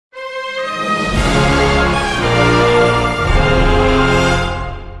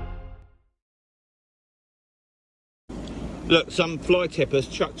Look, some fly tippers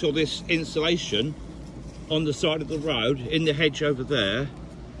chucked all this insulation on the side of the road, in the hedge over there,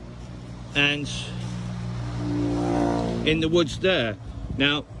 and in the woods there.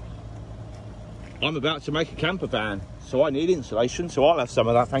 Now, I'm about to make a camper van, so I need insulation, so I'll have some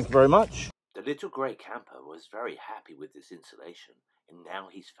of that, thank you very much. The little grey camper was very happy with this insulation, and now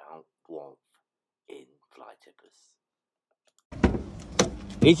he's found warmth in fly tippers.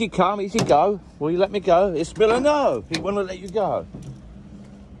 Easy come, easy go. Will you let me go? It's Miller, no. He won't let you go.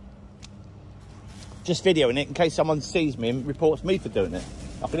 Just videoing it in case someone sees me and reports me for doing it.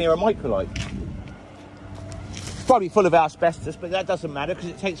 I can hear a microlight. Probably full of asbestos, but that doesn't matter because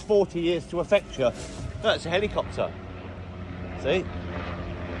it takes 40 years to affecture. No, it's a helicopter. See?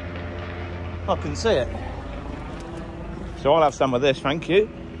 I can see it. So I'll have some of this, thank you.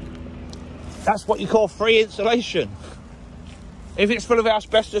 That's what you call free insulation. If it's full of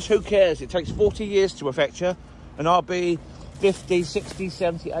asbestos, who cares? It takes 40 years to affect you, and I'll be 50, 60,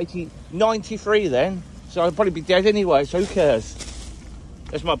 70, 80, 93 then. So I'll probably be dead anyway, so who cares?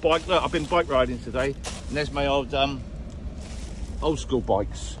 There's my bike. Look, I've been bike riding today, and there's my old school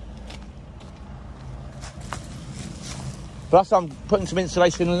bikes. Plus I'm putting some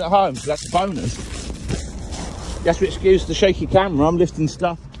insulation in at home, so that's a bonus. You have to excuse the shaky camera, I'm lifting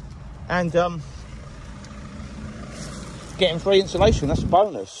stuff, and getting free insulation, that's a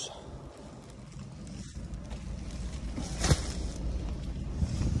bonus.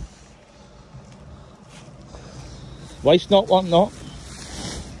 Waste not, want not.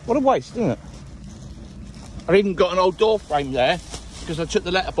 What a waste, isn't it? I've even got an old door frame there because I took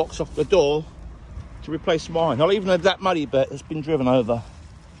the letterbox off the door to replace mine. I'll even have that muddy bit that's been driven over,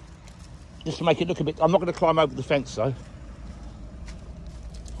 just to make it look a bit. I'm not going to climb over the fence though.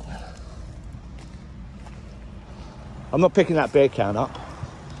 I'm not picking that beer can up.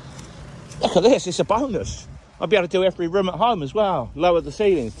 Look at this, it's a bonus. I'll be able to do every room at home as well. Lower the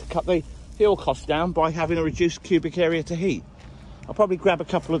ceilings to cut the fuel costs down by having a reduced cubic area to heat. I'll probably grab a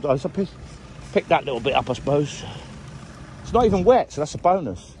couple of those. I'll pick that little bit up, I suppose. It's not even wet, so that's a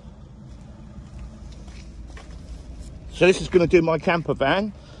bonus. So this is going to do my camper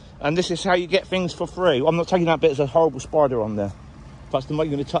van, and this is how you get things for free. I'm not taking that bit as a horrible spider on there. That's the way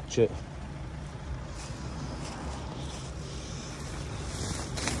you're going to touch it.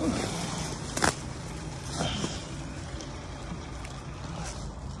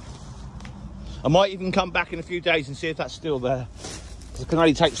 I might even come back in a few days and see if that's still there, because it can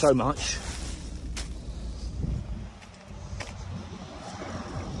only take so much.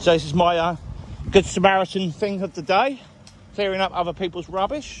 So this is my Good Samaritan thing of the day, clearing up other people's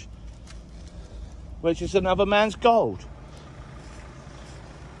rubbish, which is another man's gold.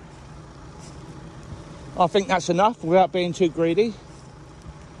 I think that's enough without being too greedy.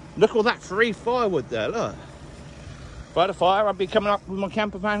 Look at all that free firewood there, look. If I had a fire, I'd be coming up with my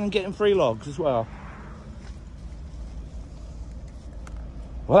camper van and getting free logs as well.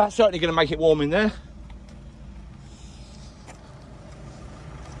 Well, that's certainly going to make it warm in there.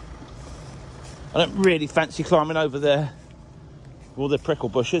 I don't really fancy climbing over there with all the prickle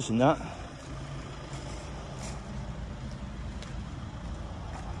bushes and that.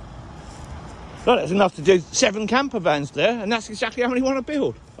 Well, there's enough to do 7 camper vans there, and that's exactly how many I want to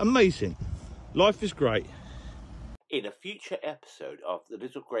build. Amazing. Life is great. In a future episode of The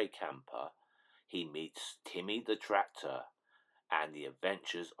Little Grey Camper, he meets Timmy the Tractor and the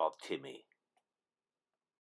adventures of Timmy.